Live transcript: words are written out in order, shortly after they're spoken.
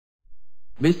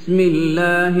بسم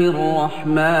الله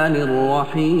الرحمن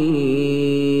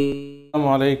الرحيم السلام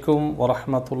عليكم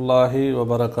ورحمة الله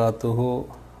وبركاته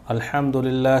الحمد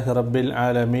لله رب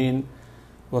العالمين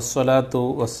والصلاة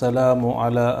والسلام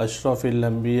على أشرف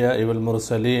الأنبياء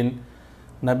والمرسلين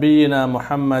نبينا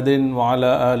محمد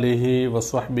وعلى آله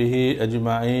وصحبه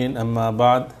أجمعين أما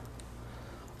بعد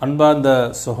அன்பார்ந்த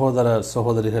சகோதர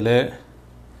சகோதரிகளே,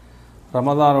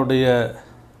 ரமதானுடைய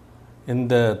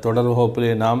இந்த தொடர்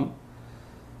வகுப்பிலே நாம்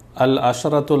அல்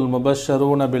அஷரத்துல்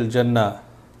முபஷரூன பில் ஜன்னா,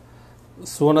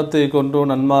 சூனத்தை கொண்டு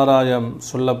நன்மாராயம்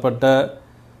சொல்லப்பட்ட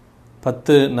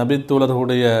 10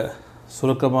 நபித்தூலர்களுடைய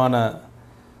சுருக்கமான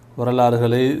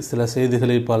வரலாறுகளை, சில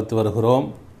செய்திகளை பார்த்து வருகிறோம்.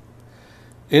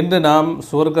 இன்று நாம்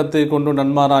சுவர்க்கத்தை கொண்டு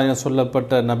நன்மாராயம்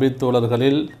சொல்லப்பட்ட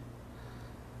நபித்தூலர்களில்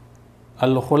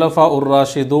அல் ஹுலஃபா உர்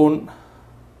ராஷிதூன்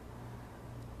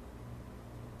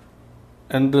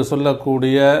என்று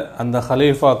சொல்லக்கூடிய அந்த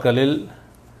ஹலீஃபாக்களில்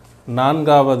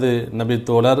 4வது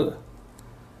நபித்தோழர்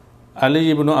அலி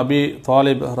இப்னு அபி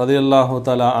தாலிப் ரலியல்லாஹு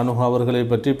தஆலா அன்ஹு அவர்களை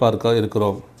பற்றி பார்க்க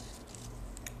இருக்கிறோம்.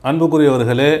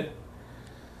 அன்புக்குரியவர்களே,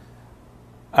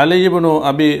 அலி இப்னு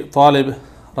அபி தாலிப்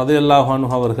ரலியல்லாஹு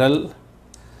அன்ஹு அவர்கள்,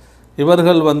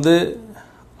 இவர்கள்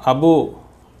அபு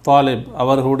தாலிப்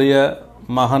அவர்களுடைய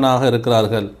மகனாக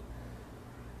இருக்கிறார்கள்.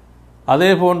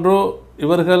 அதே போன்று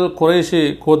இவர்கள் குறைஷி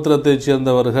கோத்திரத்தைச்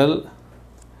சேர்ந்தவர்கள்.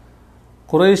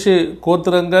 குறைஷி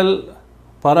கோத்திரங்கள்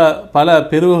பல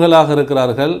பிரிவுகளாக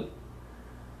இருக்கிறார்கள்.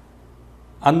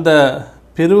 அந்த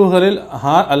பிரிவுகளில்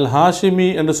அல் ஹாஷிமி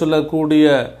என்று சொல்லக்கூடிய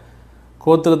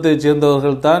கோத்திரத்தைச்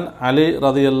சேர்ந்தவர்கள் தான் அலி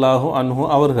ரலியல்லாஹு அன்ஹு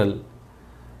அவர்கள்.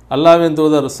 அல்லாஹ்வின்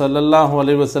தூதர் ஸல்லல்லாஹு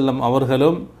அலைஹி வஸல்லம்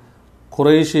அவர்களும்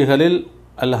குறைஷிகளில்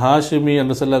அல் ஹாஷிமி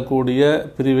என்று சொல்லக்கூடிய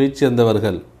பிரிவைச்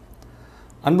சேர்ந்தவர்கள்.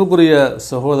 அன்புக்குரிய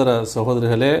சகோதர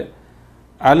சகோதரிகளே,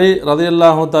 அலி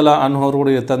ரலியல்லாஹு தஆலா அன்ஹு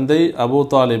அவர்களுடைய தந்தை அபு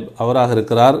தாலிப் அவராக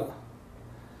இருக்கிறார்.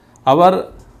 அவர்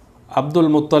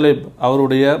அப்துல் முத்தலிப்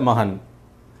அவருடைய மகன்.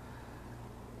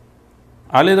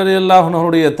 அலி ரலியல்லாஹு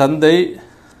அன்ஹுடைய தந்தை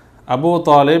அபு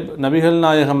தாலிப் நபிகள்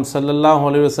நாயகம் ஸல்லல்லாஹு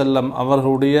அலைஹி வஸல்லம்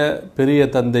அவர்களுடைய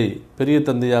பெரிய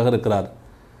தந்தையாக இருக்கிறார்.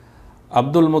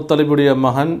 அப்துல் முத்தலிபுடைய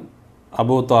மகன்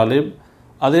அபு தாலிப்.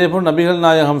 அதேபோல் நபிகள்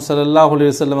நாயகம் ஸல்லல்லாஹு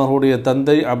அலைஹி வஸல்லம் அவர்களுடைய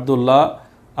தந்தை அப்துல்லா,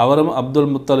 அவரும் அப்துல்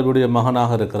முத்தலிபுடைய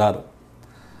மகனாக இருக்கிறார்.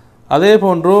 அதே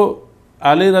போன்று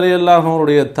அலி ரலியல்லாஹு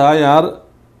அன்ஹுடைய தாயார்,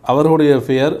 அவர்களுடைய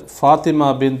பெயர் ஃபாத்திமா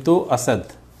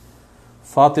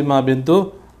பின்து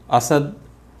அசத்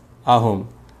ஆகும்.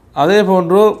 அதே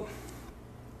போன்று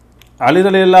அலி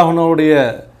ரலியல்லாஹு அன்ஹுடைய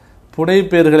புனை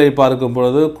பெயர்களை பார்க்கும்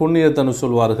பொழுது குன்னியத்தனு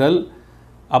சொல்வார்கள்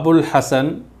அபுல்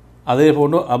ஹசன், அதே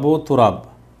போன்று அபு துராப்.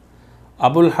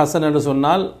 அபுல் ஹசன் என்று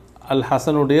சொன்னால் அல்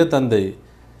ஹசனுடைய தந்தை.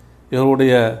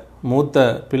 இவருடைய மூத்த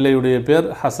பிள்ளையுடைய பேர்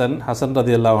ஹசன்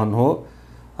ரலியல்லாஹு அன்ஹு.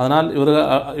 அதனால்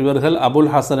இவர்கள் அபுல்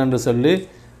ஹசன் என்று சொல்லி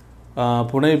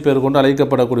புனை பேர் கொண்டு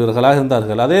அழைக்கப்படக்கூடியவர்களாக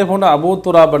இருந்தார்கள். அதே போன்று அபு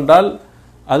துராப் என்றால்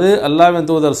அது அல்லாஹ்வின்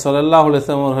தூதர் ஸல்லல்லாஹு அலைஹி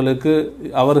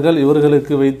வஸல்லம்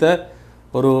இவர்களுக்கு வைத்த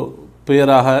ஒரு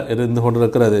பெயராக இருந்து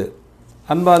கொண்டிருக்கிறது.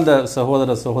 அன்பார்ந்த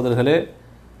சகோதர சகோதரிகளே,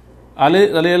 அலி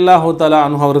ரலியல்லாஹு தஆலா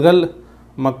அன்ஹு அவர்கள்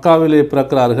மக்காவிலே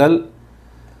பிறக்கிறார்கள்.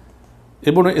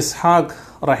 இப்னு இஸ்ஹாக்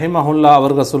ரஹிமஹுல்லா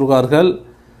அவர்கள் சொல்கிறார்கள்,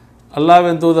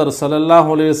 அல்லாஹ்வின் தூதர் ஸல்லல்லாஹு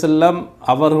அலைஹி வஸல்லம்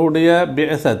அவர்களுடைய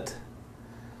பிஅஸத்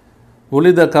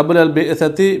உலித கப்ல அல்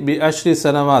பிஅஸதி பி அஷ்ரி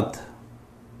சனவாத்.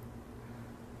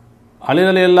 அலி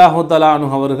ரலியல்லாஹு தஆலா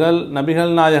அன்ஹு அவர்கள்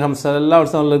நபிகள் நாயகம் ஸல்லல்லாஹு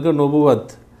அலைஹி வஸல்லம்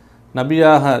நுபுவத்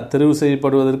நபியாக தெரிவு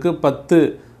செய்யப்படுவதற்கு 10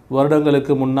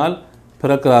 வருடங்களுக்கு முன்னால்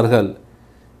பிறக்கிறார்கள்.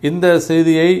 இந்த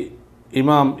செய்தியை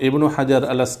இமாம் இப்னு ஹஜர்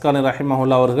அல் அஸ்கானி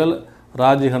ரஹிமஹுல்லா அவர்கள்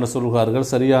ராஜிஹ் என்று சொல்கிறார்கள்,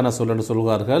 சரியான சொல் என்று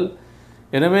சொல்கிறார்கள்.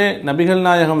 எனவே நபிகள்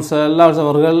நாயகம் ஸல்லல்லாஹு அலைஹி வஸல்லம்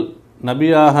அவர்கள்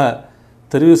நபியாக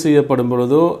தெரிவு செய்யப்படும்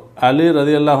பொழுது அலி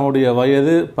ரலியல்லாஹுடைய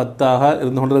வயது 10ஆக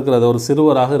இருந்து கொண்டிருக்கிறது, ஒரு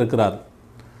சிறுவராக இருக்கிறார்.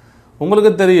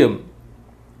 உங்களுக்கு தெரியும்,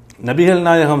 நபிகள்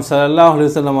நாயகம் ஸல்லல்லாஹு அலைஹி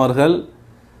வஸல்லம் அவர்கள்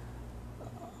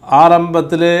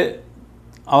ஆரம்பத்திலே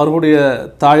அவர்களுடைய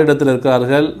தாயிடத்தில்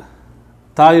இருக்கிறார்கள்.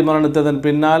 தாய் மரணித்ததன்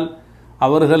பின்னால்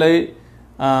அவர்களை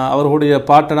அவர்களுடைய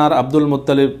பாட்டனார் அப்துல்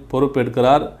முத்தலிப்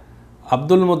பொறுப்பேற்கிறார்.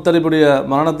 அப்துல் முத்தலிபுடைய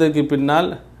மரணத்திற்கு பின்னால்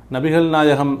நபிகள்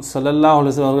நாயகம் ஸல்லல்லாஹு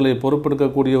அலைஹி வஸல்லம் அவர்களை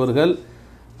பொறுப்பெடுக்கக்கூடியவர்கள்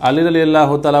அலி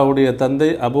ரலியல்லாஹு தஆலாவுடைய தந்தை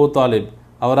அபு தாலிப்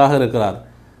அவராக இருக்கிறார்.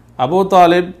 அபு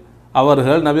தாலிப்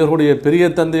அவர்கள் நபிகளுடைய பெரிய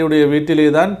தந்தையுடைய வீட்டிலே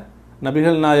தான்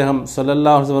நபிகள் நாயகம்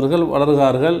ஸல்லல்லாஹு அலைஹி வஸல்லம் அவர்கள்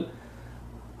வளர்கிறார்கள்,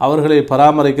 அவர்களை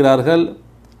பராமரிக்கிறார்கள்.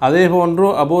 அதே போன்று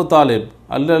அபு தாலிப்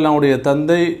அல்லாஹ்வுடைய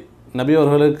தந்தை நபி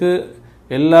அவர்களுக்கு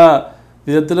எல்லா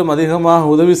விதத்திலும் அதிகமாக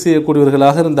உதவி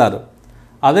செய்யக்கூடியவர்களாக இருந்தார்.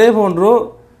 அதே போன்று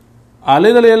அலி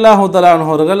ரலியல்லாஹு தஆலா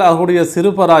அன்ஹு அவர்கள் அவருடைய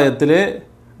சிறுபராயத்திலே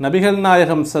நபிகள்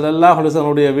நாயகம் ஸல்லல்லாஹு அலைஹி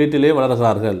வஸல்லம் வீட்டிலே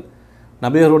வளர்கிறார்கள்.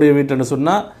 நபியர்களுடைய வீட்டுன்னு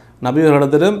சொன்னால்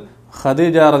நபியர்களிடத்திலும்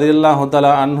ஹதீஜா ரலியல்லாஹு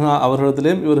தஆலா அன்ஹா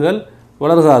அவர்களிடத்திலும் இவர்கள்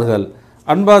வளர்கிறார்கள்.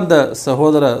 அன்பார்ந்த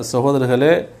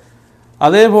சகோதரர்களே,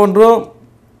 அதே போன்று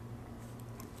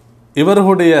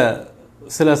இவர்களுடைய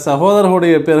சில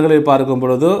சகோதரர்களுடைய பெயர்களை பார்க்கும்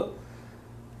பொழுது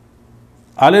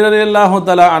அலி ரலியல்லாஹு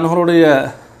தஆலா அன்ஹுடைய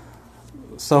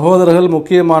சகோதரர்கள்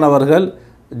முக்கியமானவர்கள்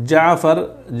ஜாஃபர்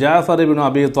இப்னு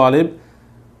அபி தாலிப்,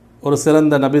 ஒரு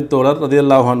சிறந்த நபித்தோழர்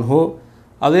ரலியல்லாஹு அன்ஹு.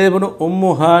 அதேபோல்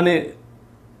உம்மு ஹானி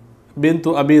பின்து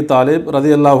அபி தாலிப்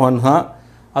ரலியல்லாஹு அன்ஹா,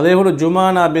 அதேபோல்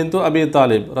ஜுமானா பின்து அபி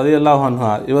தாலிப் ரலியல்லாஹு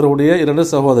அன்ஹா, இவருடைய 2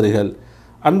 சகோதரிகள்.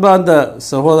 அன்பார்ந்த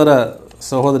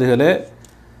சகோதரிகளே,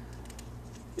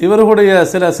 இவர்களுடைய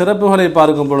சில சிறப்புகளை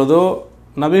பார்க்கும் பொழுது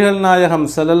நபிகள் நாயகம்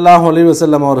ஸல்லல்லாஹு அலைஹி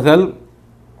வஸல்லம் அவர்கள்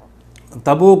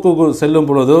தபூக்கு செல்லும்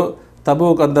பொழுது,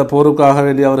 தபூக் அந்த போருக்காக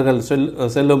வேண்டி அவர்கள்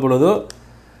செல்லும் பொழுது,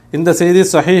 இந்த செய்தி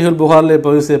ஸஹீஹுல் புகாரிலே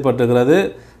பதிவு செய்யப்பட்டிருக்கிறது.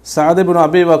 சஅத் இப்னு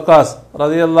அபி வக்காஸ்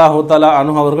ரலியல்லாஹு தஆலா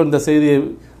அன்ஹு அவர்கள் இந்த செய்தியை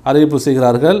அறிவிப்பு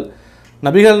செய்கிறார்கள்.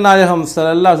 நபிகள் நாயகம்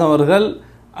ஸல்லல்லாஹு அலைஹி அவர்கள்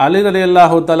அலி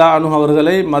ரலியல்லாஹு தஆலா அன்ஹு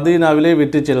அவர்களை மதீனாவிலே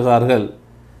விட்டு செல்கிறார்கள்.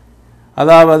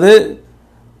 அதாவது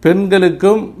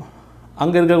பெண்களுக்கும்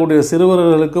அங்கே இருக்கக்கூடிய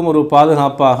சிறுவர்களுக்கும் ஒரு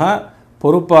பாதுகாப்பாக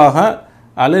பொறுப்பாக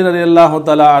அலி ரலியல்லாஹு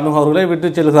தஆலா அன்ஹு அவர்களை விட்டு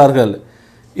செல்கிறார்கள்.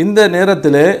 இந்த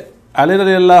நேரத்திலே அலி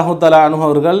ரலியல்லாஹு தஆலா அன்ஹு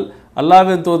அவர்கள்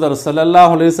அல்லாஹ்வின் தூதர்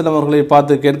ஸல்லல்லாஹு அலைஹி வஸல்லம் அவர்களை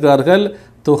பார்த்து கேட்கிறார்கள்,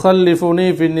 துஹல்லிஃபுனி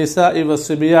ஃபின் நிஸாஇ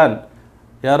வஸ்ஸிபியான்,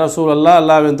 யா ரசூலல்லாஹ்,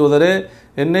 அல்லாஹ்வின் தூதரே,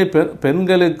 என்னை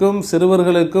பெண்களுக்கும்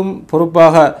சிறுவர்களுக்கும்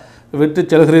பொறுப்பாக விட்டு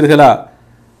செல்கிறீர்களா?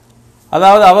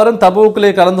 அதாவது அவரும்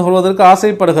தபூக்கிலே கலந்து கொள்வதற்கு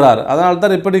ஆசைப்படுகிறார். அதனால்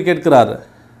தான் இப்படி கேட்கிறார்.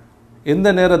 இந்த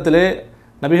நேரத்திலே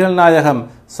நபிகள் நாயகம்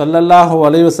ஸல்லல்லாஹு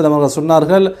அலைஹி வஸல்லம் அவர்கள்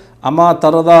சொன்னார்கள், அமா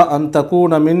தரதா அன்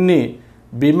தகூன மின்னி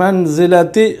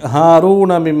பிமன்சிலதி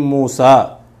ஹாரூன மின் மூசா.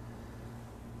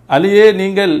 அலியே,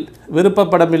 நீங்கள்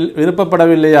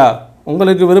விருப்பப்படவில்லையா,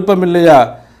 உங்களுக்கு விருப்பமில்லையா?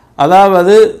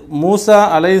 அதாவது மூசா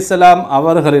அலைஹிஸ்ஸலாம்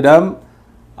அவர்களிடம்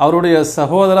அவருடைய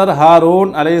சகோதரர்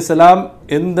ஹாரூன் அலைஹிஸ்ஸலாம்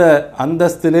எந்த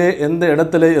அந்தஸ்திலே எந்த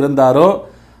இடத்திலே இருந்தாரோ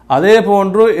அதே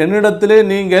போன்று என்னிடத்திலே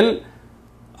நீங்கள்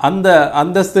அந்த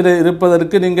அந்தஸ்திலே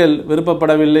இருப்பதற்கு நீங்கள்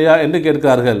விருப்பப்படவில்லையா என்று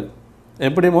கேட்கிறார்கள்.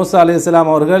 எப்படி மூசா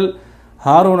அலைஹிஸ்ஸலாம் அவர்கள்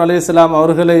ஹாரூன் அலைஹிஸ்ஸலாம்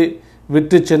அவர்களை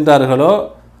விட்டு சென்றார்களோ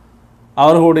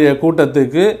அவர்களுடைய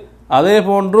கூட்டத்துக்கு, அதே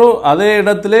போன்று அதே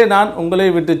இடத்திலே நான் உங்களை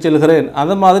விட்டு செல்கிறேன்,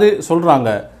 அந்த மாதிரி சொல்கிறாங்க.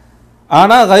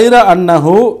 ஆனால் கைர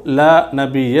அன்னஹு ல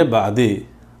நபிய பாதி,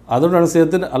 அதுடன்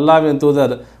சேர்த்து அல்லாஹ்வின்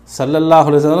தூதர் ஸல்லல்லாஹு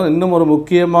அலைஹி வஸல்லம் இன்னும் ஒரு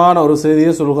முக்கியமான ஒரு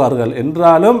செய்தியை சொல்கிறார்கள்.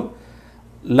 என்றாலும்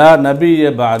ல நபிய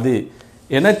பாதி,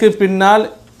 எனக்கு பின்னால்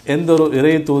எந்த ஒரு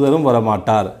இறை தூதரும்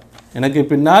வரமாட்டார், எனக்கு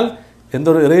பின்னால் எந்த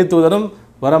ஒரு இறை தூதரும்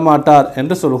வரமாட்டார்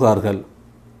என்று சொல்கிறார்கள்.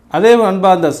 அதே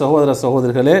அன்பார்ந்த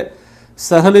சகோதரிகளே,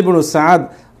 ஸஹல் இப்னு சஅத்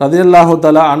ரலியல்லாஹு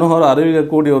தஆலா அன்ஹு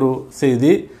அறிவிக்கக்கூடிய ஒரு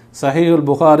செய்தி ஸஹீஹுல்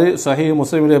புகாரி ஸஹீஹ்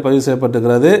முஸ்லிமிலே பதிவு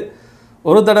செய்யப்பட்டிருக்கிறது.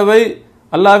 ஒரு தடவை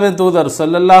அல்லாஹ்வின் தூதர்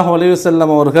ஸல்லல்லாஹு அலைஹி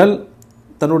வஸல்லம் அவர்கள்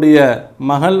தன்னுடைய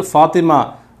மகள் ஃபாத்திமா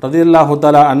ரலியல்லாஹு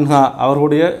தஆலா அன்ஹா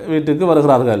அவர்களுடைய வீட்டுக்கு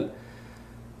வருகிறார்கள்.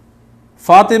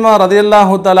 ஃபாத்திமா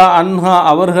ரலியல்லாஹு தஆலா அன்ஹா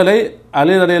அவர்களை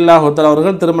அலி ரலியல்லாஹு தஆலா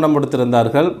அவர்கள் திருமணம்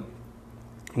முடித்திருந்தார்கள்.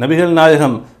 நபிகள்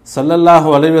நாயகம் ஸல்லல்லாஹு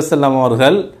அலைஹி வஸல்லம்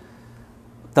அவர்கள்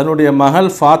தன்னுடைய மகள்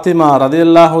ஃபாத்திமா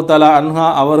ரலியல்லாஹு தஆலா அன்ஹா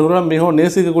அவர்களுடன் மிகவும்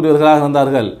நேசிக்கக்கூடியவர்களாக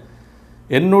இருந்தார்கள்.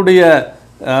 என்னுடைய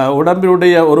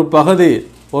உடம்பினுடைய ஒரு பகுதி,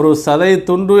 ஒரு சதை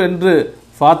துண்டு என்று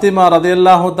ஃபாத்திமா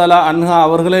ரலியல்லாஹு தஆலா அன்ஹா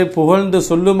அவர்களை புகழ்ந்து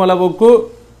சொல்லும் அளவுக்கு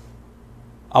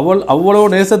அவ்வளவு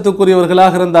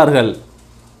நேசத்துக்குரியவர்களாக இருந்தார்கள்.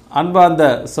 அன்பார்ந்த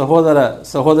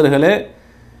சகோதரர்களே,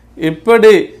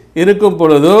 இப்படி இருக்கும்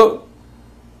பொழுது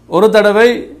ஒரு தடவை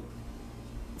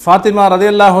ஃபாத்திமா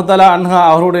ரலியல்லாஹு தஆலா அன்ஹா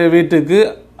அவருடைய வீட்டுக்கு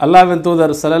அல்லாஹ்வின்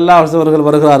தூதர் ஸல்லல்லாஹு அலைஹி வஸல்லம் அவர்கள்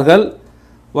வருகிறார்கள்.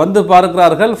 வந்து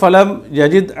பார்க்கிறார்கள். ஃபலம்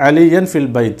யஜித் அலியன்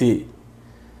ஃபில் பைத்தி,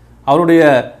 அவருடைய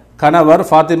கணவர்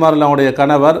ஃபாத்திமா அவருடைய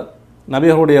கணவர்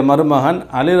நபிகளுடைய மருமகன்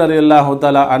அலி ரலியல்லாஹு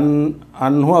தஆலா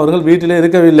அன்ஹு அவர்கள் வீட்டிலே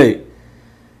இருக்கவில்லை.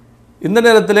 இந்த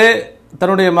நேரத்திலே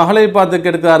தன்னுடைய மகளை பார்த்து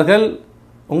கேட்கிறார்கள்,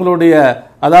 உங்களுடைய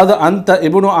அதாவது அந்த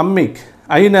இப்னு அம்மிக்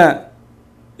ஐன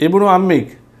இப்னு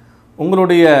அம்மிக்,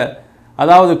 உங்களுடைய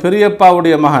அதாவது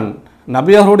பெரியப்பாவுடைய மகன்,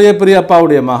 நபியவர்களுடைய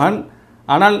பெரியப்பாவுடைய மகன்.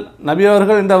 ஆனால்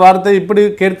நபியவர்கள் இந்த வார்த்தை இப்படி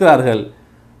கேட்கிறார்கள்,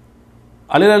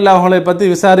 அலி ரலியல்லாஹு அவர்களை பற்றி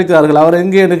விசாரிக்கிறார்கள், அவர்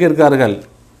எங்கே என்று கேட்கிறார்கள்.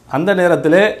 அந்த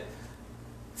நேரத்திலே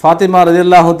ஃபாத்திமா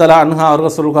ரலியல்லாஹு தஆலா அன்ஹா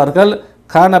அவர்கள் சொல்கிறார்கள்,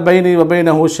 கான பைனி வ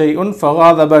பைனஹு ஷைஉன்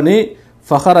ஃபகாதபனி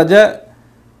ஃபஹரஜ,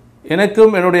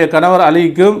 எனக்கும் என்னுடைய கணவர்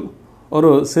அலிக்கும் ஒரு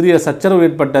சிறிய சச்சரவு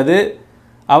ஏற்பட்டது,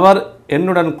 அவர்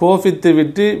என்னுடன் கோபித்து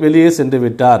விட்டு வெளியே சென்று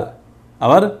விட்டார்,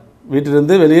 அவர்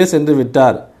வீட்டிலிருந்து வெளியே சென்று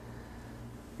விட்டார்.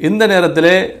 இந்த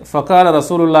நேரத்திலே ஃபகால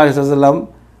ரசூலுல்லாஹி ஸல்லல்லாஹு அலைஹி வஸல்லம்,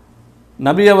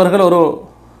 நபி அவர்கள்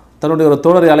தன்னுடைய ஒரு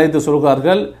தோழரை அழைத்து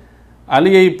சொல்கிறார்கள்,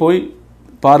 அலியை போய்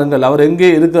பாருங்கள், அவர் எங்கே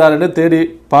இருக்கிறார் என்று தேடி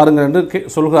பாருங்கள் என்று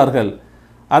சொல்கிறார்கள்.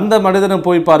 அந்த மனிதனும்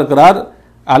போய் பார்க்கிறார்.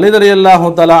 அலி ரலியல்லாஹு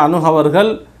தஆலா அன்ஹு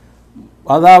அவர்கள்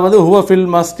அதாவது ஹுவ ஃபில்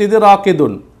மஸ்ஜித்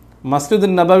ராகிதுன், மஸ்ஜித்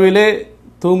நபவிலே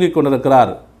தூங்கி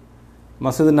கொண்டிருக்கிறார்.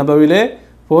 மஸ்ஜித் நபவிலே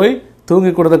போய்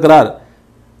தூங்கி கொண்டிருக்கிறார்.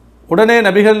 உடனே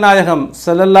நபிகள் நாயகம்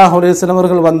ஸல்லல்லாஹு அலைஹி வஸல்லம்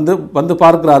அவர்கள் வந்து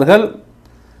பார்க்கிறார்கள்.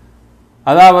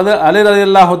 அதாவது அலி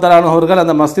ரலியல்லாஹு தஆலா அன்ஹு அவர்கள்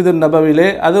அந்த மஸ்ஜித் நபவிலே,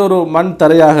 அது ஒரு மண்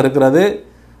தரையாக இருக்கிறது,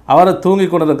 அவர் தூங்கி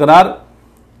கொண்டிருக்கிறார்.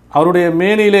 அவருடைய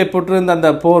மேனியிலே போட்டிருந்த அந்த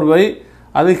போர்வை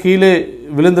அது கீழே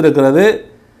விழுந்திருக்கிறது.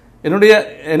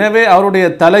 எனவே அவருடைய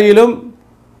தலையிலும்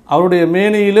அவருடைய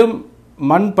மேனியிலும்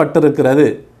மண் பட்டிருக்கிறது.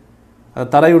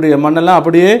 தரையுடைய மண்ணெல்லாம்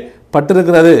அப்படியே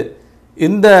பட்டிருக்கிறது.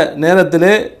 இந்த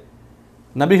நேரத்திலே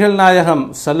நபிகள் நாயகம்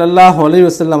ஸல்லல்லாஹு அலைஹி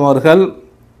வஸல்லம் அவர்கள்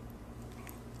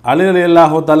அலி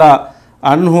ரலியல்லாஹு தஆலா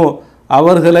அன்ஹு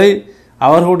அவர்களை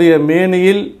அவர்களுடைய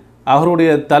மேனியில்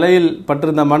அவருடைய தலையில்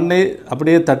பட்டிருந்த மண்ணை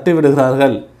அப்படியே தட்டி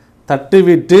விடுகிறார்கள்.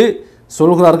 தட்டிவிட்டு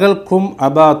சொல்கிறார்கள், கும்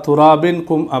அபா துராபின்,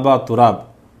 கும் அபா துராப்,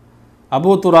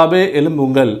 அபு துராபே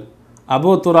எலும்புங்கள்,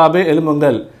 அபு துராபே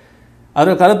எலும்புங்கள்.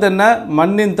 அது கருத்து என்ன?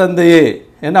 மண்ணின் தந்தையே.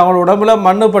 ஏன்னா அவங்களோட உடம்புல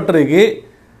மண்ணு பட்டிருக்கு.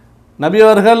 நபி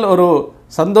அவர்கள் ஒரு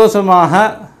சந்தோஷமாக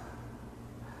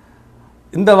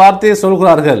இந்த வார்த்தையை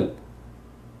சொல்கிறார்கள்.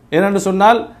 ஏனென்று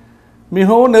சொன்னால்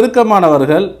மிகவும்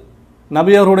நெருக்கமானவர்கள்,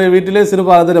 நபி அவருடைய வீட்டிலே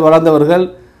சிறுபாலத்தில் வளர்ந்தவர்கள்,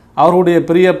 அவருடைய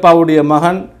பெரியப்பாவுடைய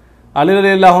மகன், அலி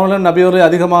ரலியல்லாஹு அன்ஹு நபி அவர்களை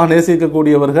அதிகமாக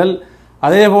நேசிக்கக்கூடியவர்கள்.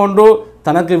 அதே போன்று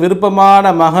தனக்கு விருப்பமான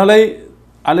மகளை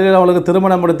அலி அவர்களுக்கு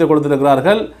திருமணம் முடித்து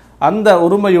கொடுத்திருக்கிறார்கள். அந்த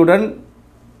உரிமையுடன்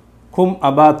கும்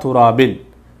அபா துராபின்,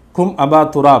 கும் அபா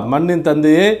துராப், மண்ணின்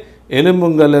தந்தையே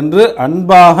எழும்புங்கள் என்று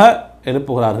அன்பாக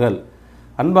எழுப்புகிறார்கள்.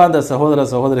 அன்பார்ந்த சகோதர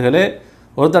சகோதரிகளே,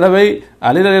 ஒரு தடவை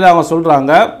அலி ரலியல்லாஹு அன்ஹு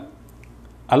சொல்கிறாங்க,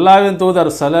 அல்லாஹ்வின்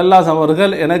தூதர் ஸல்லல்லாஹு அலைஹி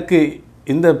அவர்கள் எனக்கு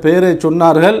இந்த பெயரை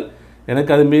சொன்னார்கள்,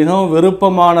 எனக்கு அது மிகவும்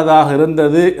விருப்பமானதாக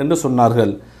இருந்தது என்று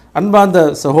சொன்னார்கள். அன்பார்ந்த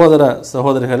சகோதர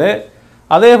சகோதரிகளே,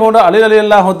 அதே போன்று அலி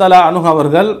ரலியல்லாஹு தஆலா அன்ஹு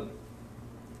அவர்கள்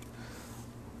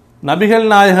நபிகள்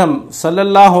நாயகம்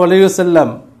ஸல்லல்லாஹு அலைஹி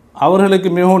வஸல்லம் அவர்களுக்கு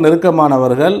மிகவும்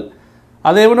நெருக்கமானவர்கள்.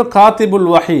 அதே போன்று காத்திபுல்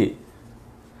வஹி,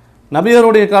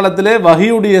 நபியருடைய காலத்திலே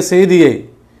வஹியுடைய செய்தியை,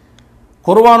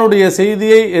 குர்ஆனுடைய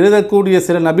செய்தியை எழுதக்கூடிய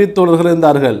சில நபித்தோழர்கள்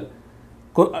இருந்தார்கள்.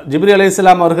 ஜிப்ரீல்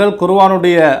அலைஹிஸ்ஸலாம் அவர்கள்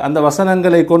குர்ஆனுடைய அந்த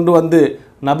வசனங்களை கொண்டு வந்து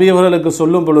நபி அவர்களுக்கு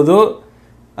சொல்லும் பொழுது,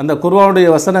 அந்த குர்ஆனுடைய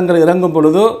வசனங்கள் இறங்கும்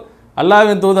பொழுது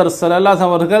அல்லாஹ்வின் தூதர் ஸல்லல்லாஹு அலைஹி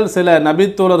அவர்கள் சில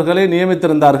நபித்தோழர்களை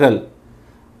நியமித்திருந்தார்கள்.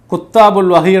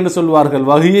 குத்தாபுல் வஹி என்று சொல்வார்கள்,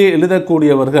 வஹியை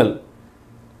எழுதக்கூடியவர்கள்.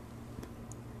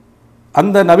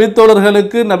 அந்த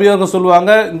நபித்தோழர்களுக்கு நபி அவர்கள்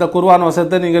சொல்லுவாங்க, இந்த குர்ஆன்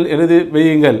வசனத்தை நீங்கள் எழுதி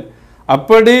வையுங்கள்.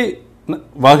 அப்படி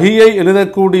வஹியை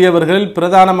எழுதக்கூடியவர்கள்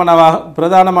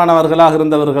பிரதானமானவர்களாக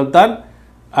இருந்தவர்கள் தான்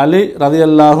அலி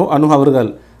ரலியல்லாஹு அன்ஹு அவர்கள்.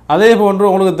 அதே போன்று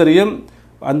உங்களுக்கு தெரியும்,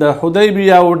 அந்த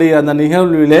ஹுதைபியாவுடைய அந்த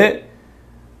நிகழ்விலே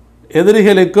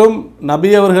எதிரிகளுக்கும் நபி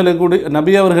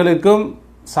அவர்களுக்கும்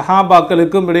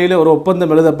சஹாபாக்களுக்கும் இடையிலே ஒரு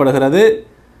ஒப்பந்தம் எழுதப்படுகிறது.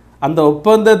 அந்த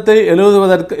ஒப்பந்தத்தை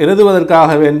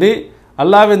எழுதுவதற்காக வேண்டி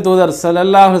அல்லாஹ்வின் தூதர்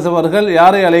ஸல்லல்லாஹு அலைஹி அவர்கள்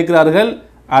யாரை அழைக்கிறார்கள்?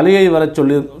 அலியை வர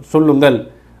சொல்லுங்கள்,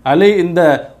 அலி இந்த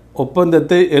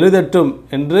ஒப்பந்தத்தை எழுதட்டும்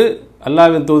என்று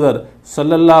அல்லாஹ்வின் தூதர்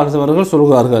ஸல்லல்லாஹு அலைஹி அவர்கள்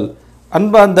சொல்கிறார்கள்.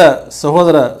 அன்பார்ந்த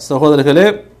சகோதர சகோதரிகளே,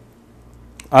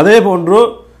 அதே போன்று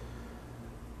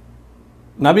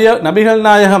நபிகள்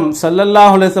நாயகம்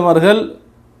ஸல்லல்லாஹு அலைஹி அவர்கள்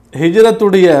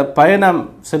ஹிஜ்ரத்துடைய பயணம்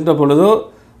சென்ற பொழுது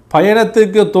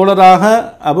பயணத்துக்கு தோழராக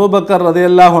அபூபக்கர்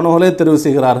ரலியல்லாஹு அன்ஹுவை தெரிவு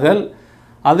செய்கிறார்கள்.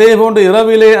 அதே போன்று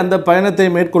இரவிலே அந்த பயணத்தை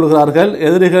மேற்கொள்கிறார்கள்.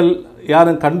 எதிரிகள்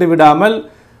யாரும் கண்டுவிடாமல்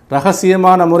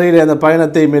ரகசியமான முறையில் அந்த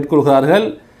பயணத்தை மேற்கொள்கிறார்கள்.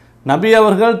 நபி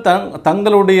அவர்கள்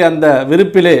தங்களுடைய அந்த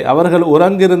விருப்பிலே, அவர்கள்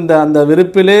உறங்கியிருந்த அந்த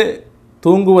விருப்பிலே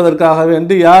தூங்குவதற்காக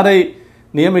வேண்டி யாரை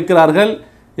நியமிக்கிறார்கள்,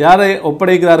 யாரை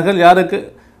ஒப்படைக்கிறார்கள்? யாருக்கு?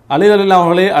 அலி ரலியல்லாஹு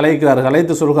அவர்களை அழைக்கிறார்கள்.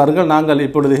 அழைத்து சொல்கிறார்கள், நாங்கள்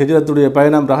இப்பொழுது ஹிஜ்ரத்துடைய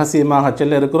பயணம் ரகசியமாக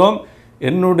செல்ல இருக்கிறோம்,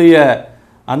 என்னுடைய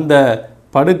அந்த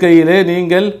படுக்கையிலே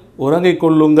நீங்கள் உறங்கிக்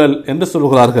கொள்ளுங்கள் என்று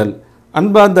சொல்கிறார்கள்.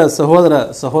 அன்பார்ந்த சகோதர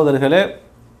சகோதரிகளே,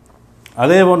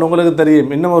 அதே போன்று உங்களுக்கு தெரியும்,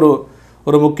 இன்னும்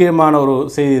ஒரு முக்கியமான ஒரு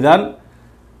செய்தி தான்.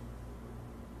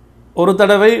 ஒரு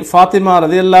தடவை ஃபாத்திமா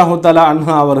ரலியல்லாஹு தஆலா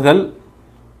அன்ஹா அவர்கள்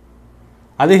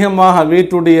அதிகமாக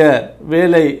வீட்டுடைய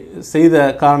வேலை செய்த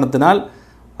காரணத்தினால்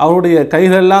அவருடைய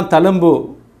கைகளெல்லாம் தழும்பு,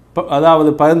 அதாவது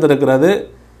பறந்திருக்கிறது.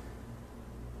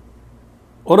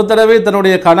 ஒரு தடவை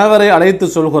தன்னுடைய கணவரை அழைத்து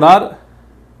சொல்கிறார்,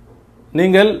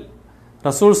 நீங்கள்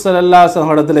ரசூல் ஸல்லல்லாஹு அலைஹி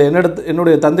வஸல்லம் இடத்துல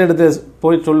என்னுடைய தந்தையிடத்தில்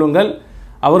போய் சொல்லுங்கள்,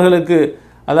 அவர்களுக்கு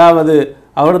அதாவது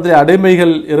அவரிடத்தில்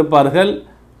அடிமைகள் இருப்பார்கள்,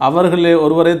 அவர்களே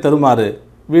ஒருவரை தருமாறு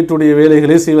வீட்டுடைய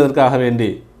வேலைகளை செய்வதற்காக வேண்டி.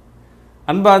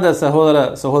 அன்பார்ந்த சகோதர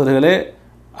சகோதரிகளே,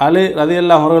 அலி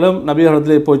ரலியல்லாஹு அவர்களும் நபி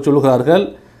அவர்களிடத்திலே போய் சொல்கிறார்கள்.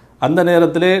 அந்த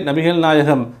நேரத்திலே நபிகள்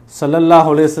நாயகம் ஸல்லல்லாஹு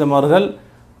அலைஹி வஸல்லம் அவர்கள்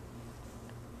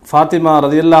ஃபாத்திமா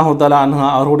ரலியல்லாஹு தஆலா அன்ஹா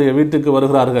அவருடைய வீட்டுக்கு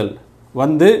வருகிறார்கள்.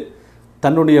 வந்து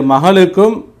தன்னுடைய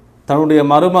மகளுக்கும் தன்னுடைய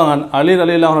மருமகன் அலி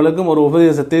ரலியல்லாஹு அவர்களுக்கும் ஒரு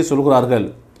உபதேசத்தை சொல்கிறார்கள்.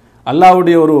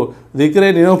 அல்லாஹ்வுடைய ஒரு திக்ரை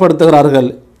நினைவுபடுத்துகிறார்கள்.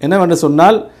 என்னவென்று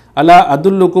சொன்னால், அலா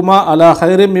அதுல்லுக்குமா அலா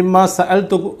ஹைரி மிம்மா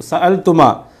சஅல்துமா,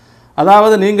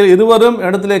 அதாவது நீங்கள் இருவரும்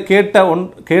இடத்துல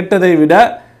கேட்டதை விட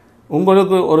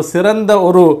உங்களுக்கு ஒரு சிறந்த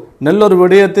ஒரு நல்லொரு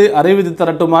விடயத்தை அறிவித்து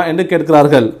தரட்டுமா என்று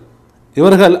கேட்கிறார்கள்.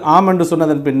 இவர்கள் ஆம் என்று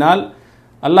சொன்னதன் பின்னால்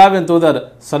அல்லாஹ்வின் தூதர்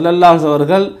ஸல்லல்லாஹு அலைஹி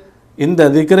அவர்கள் இந்த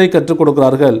திக்ரை கற்றுக்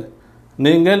கொடுக்கிறார்கள்.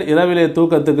 நீங்கள் இரவிலே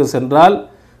தூக்கத்துக்கு சென்றால்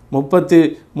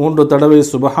 33 தடவை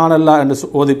சுபஹானல்லாஹ் என்று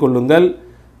ஓதிக்கொள்ளுங்கள்,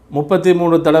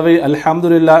 33 தடவை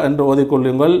அல்ஹம்துலில்லாஹ் என்று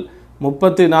ஓதிக்கொள்ளுங்கள்,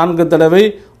 34 தடவை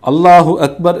அல்லாஹு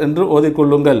அக்பர் என்று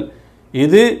ஓதிக்கொள்ளுங்கள்.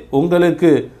 இது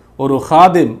உங்களுக்கு ஒரு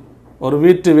ஹாதிம், ஒரு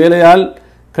வீட்டு வேலையால்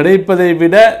கிடைப்பதை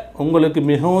விட உங்களுக்கு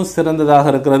மிகவும் சிறந்ததாக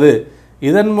இருக்கிறது.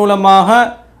 இதன் மூலமாக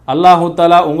அல்லாஹு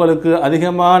தஆலா உங்களுக்கு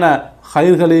அதிகமான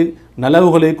ஹைர்களை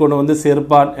நலவுகளை கொண்டு வந்து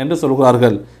சேர்ப்பான் என்று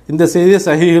சொல்கிறார்கள். இந்த செய்தி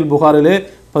சஹீஹுல் புகாரிலே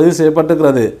பதிவு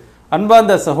செய்யப்பட்டிருக்கிறது.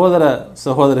 அன்பார்ந்த சகோதர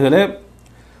சகோதரிகளே,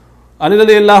 அலி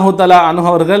ரலியல்லாஹு தஆலா அன்ஹு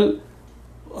அவர்கள்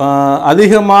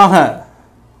அதிகமாக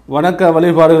வணக்க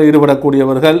வழிபாடுகளில்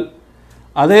ஈடுபடக்கூடியவர்கள்.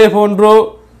 அதே போன்று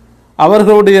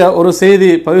அவர்களுடைய ஒரு செய்தி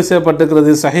பதிவு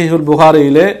செய்யப்பட்டிருக்கிறது சஹீஹுல்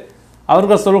புகாரியிலே.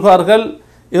 அவர்கள் சொல்கிறார்கள்,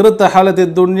 இருத்தஹலத்தி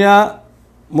துன்யா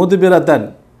முதுபிரத்தன்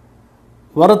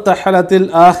வருத்தஹலத்தில்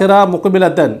ஆஹிரா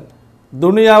முக்பிலத்தன்.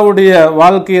 துனியாவுடைய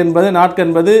வாழ்க்கை என்பது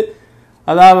நாட்கென்பது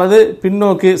அதாவது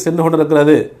பின்னோக்கி சென்று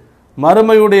கொண்டிருக்கிறது.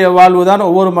 மறுமையுடைய வாழ்வுதான்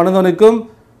ஒவ்வொரு மனிதனுக்கும்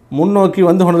முன்னோக்கி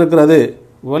வந்து கொண்டிருக்கிறது.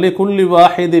 வலி குல்லி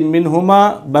வாஹிதி மின்ஹுமா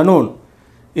பனூன்,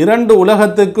 2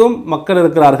 உலகத்துக்கும் மக்கள்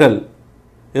இருக்கிறார்கள்,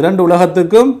 2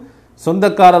 உலகத்துக்கும்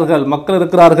சொந்தக்காரர்கள் மக்கள்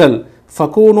இருக்கிறார்கள்.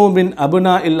 ஃபகூனு மின்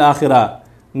அபுனா இல் ஆஹிரா,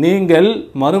 நீங்கள்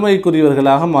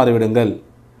மறுமைக்குரியவர்களாக மாறிவிடுங்கள்,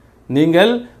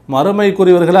 நீங்கள்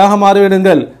மறுமைக்குரியவர்களாக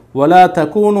மாறிவிடுங்கள். வலா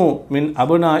தகூனு மின்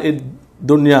அபுனா இத்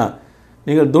துன்யா,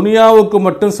 நீங்கள் துனியாவுக்கு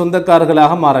மட்டும்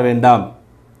சொந்தக்காரர்களாக மாற வேண்டாம்,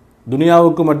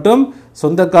 துனியாவுக்கு மட்டும்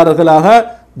சொந்தக்காரர்களாக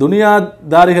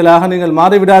துனியாதாரிகளாக நீங்கள்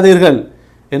மாறிவிடாதீர்கள்.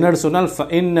 என்னென்னு சொன்னால்,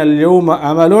 ஃபஇன்னல் யௌம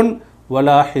அமலுன்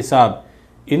வலா ஹிசாப்,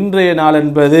 இன்றைய நாள்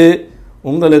என்பது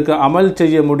உங்களுக்கு அமல்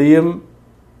செய்ய முடியும்,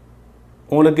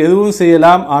 உங்களுக்கு எதுவும்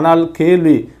செய்யலாம், ஆனால்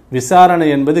கேள்வி விசாரணை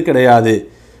என்பது கிடையாது.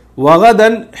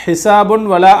 வகதன் ஹிசாபுன்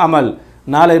வலா அமல்,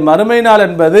 நாளை மறுமை நாள்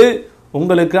என்பது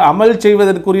உங்களுக்கு அமல்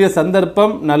செய்வதற்குரிய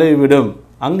சந்தர்ப்பம் நழுவிவிடும்.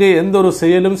 அங்கே எந்த ஒரு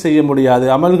செயலும் செய்ய முடியாது,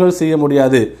 அமல்கள் செய்ய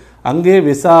முடியாது, அங்கே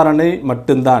விசாரணை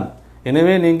மட்டும்தான்.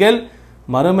 எனவே நீங்கள்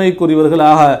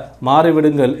மறுமைக்குரியவர்களாக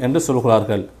மாறிவிடுங்கள் என்று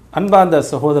சொல்கிறார்கள். அன்பார்ந்த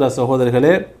சகோதர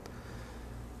சகோதரிகளே,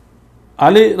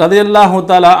 அலி ரலியல்லாஹு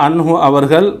தஆலா அன்ஹு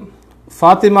அவர்கள்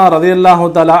ஃபாத்திமா ரலியல்லாஹு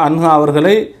தஆலா அன்ஹா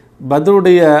அவர்களை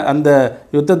பத்ருடைய அந்த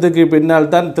யுத்தத்துக்கு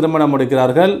பின்னால் தான் திருமணம்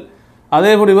முடிக்கிறார்கள்.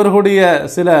 அதேபோல் இவர்களுடைய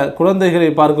சில குழந்தைகளை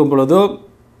பார்க்கும் பொழுது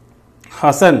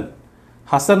ஹசன்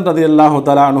ரலியல்லாஹு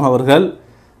தஆலா அன்ஹு அவர்கள்,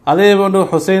 அதேபோன்று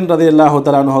ஹுசைன் ரலியல்லாஹு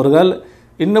தஆலா அன்ஹு அவர்கள்,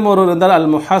 இன்னும் ஒருவர் இருந்தால் அல்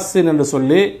முஹஸ்ஸின் என்று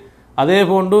சொல்லி,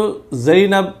 அதேபோன்று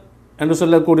ஜைனப் என்று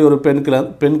சொல்லக்கூடிய ஒரு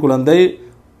பெண் குழந்தை,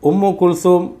 உம்மு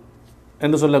குல்சூம்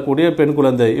என்று சொல்லக்கூடிய பெண்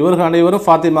குழந்தை, இவர்கள் அனைவரும்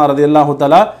ஃபாத்திமா ரலியல்லாஹு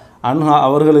தஆலா அன்ஹா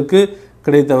அவர்களுக்கு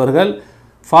கிடைத்தவர்கள்.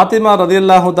 ஃபாத்திமா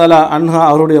ரலியல்லாஹு தஆலா அன்ஹா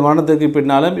அவருடைய மரணத்துக்கு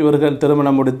பின்னாலும் இவர்கள்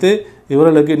திருமணம் முடித்து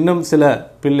இவர்களுக்கு இன்னும் சில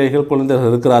பிள்ளைகள் குழந்தைகள்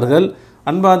இருக்கிறார்கள்.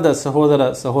 அன்பார்ந்த சகோதர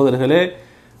சகோதரிகளே,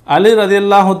 அலி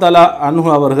ரலியல்லாஹு தஆலா அன்ஹு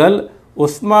அவர்கள்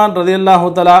உஸ்மான் ரலியல்லாஹு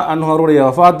தஆலா அன்ஹு அவருடைய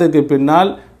வஃபாத்துக்கு பின்னால்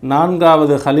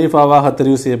 4வது ஹலீஃபாவாக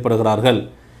தெரிவு செய்யப்படுகிறார்கள்.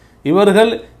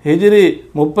 இவர்கள் ஹிஜ்ரி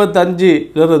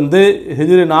 35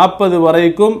 ஹிஜ்ரி 40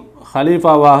 வரைக்கும்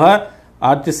ஹலீஃபாவாக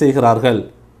ஆட்சி செய்கிறார்கள்.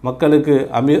 மக்களுக்கு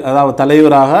அதாவது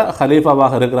தலைவராக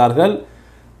ஹலீஃபாவாக இருக்கிறார்கள்.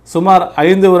 சுமார்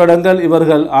 5 வருடங்கள்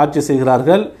இவர்கள் ஆட்சி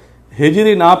செய்கிறார்கள்.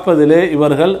 ஹிஜ்ரி 40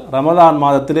 இவர்கள் ரமலான்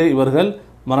மாதத்திலே இவர்கள்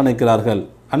மரணிக்கிறார்கள்.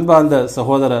 அன்பார்ந்த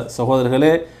சகோதர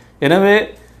சகோதரர்களே, எனவே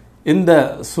இந்த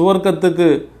சுவர்க்கத்துக்கு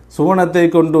சுவனத்தை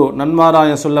கொண்டு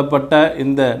நன்மாராயம் சொல்லப்பட்ட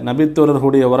இந்த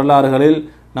நபித்தோழர்களுடைய வரலாறுகளில்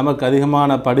நமக்கு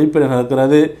அதிகமான படிப்பினைகள்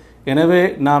இருக்கிறது. எனவே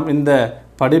நாம் இந்த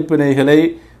படிப்பினைகளை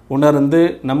உணர்ந்து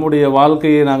நம்முடைய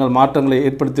வாழ்க்கையை நாங்கள் மாற்றங்களை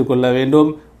ஏற்படுத்தி கொள்ள வேண்டும்.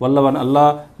 வல்லவன்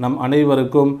அல்லாஹ் நம்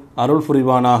அனைவருக்கும் அருள்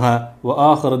புரிவானாக. வ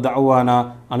ஆஹிரு தஅவானா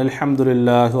அனில்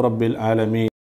ஹம்துலில்லாஹி ரப்பில் ஆலமீன்.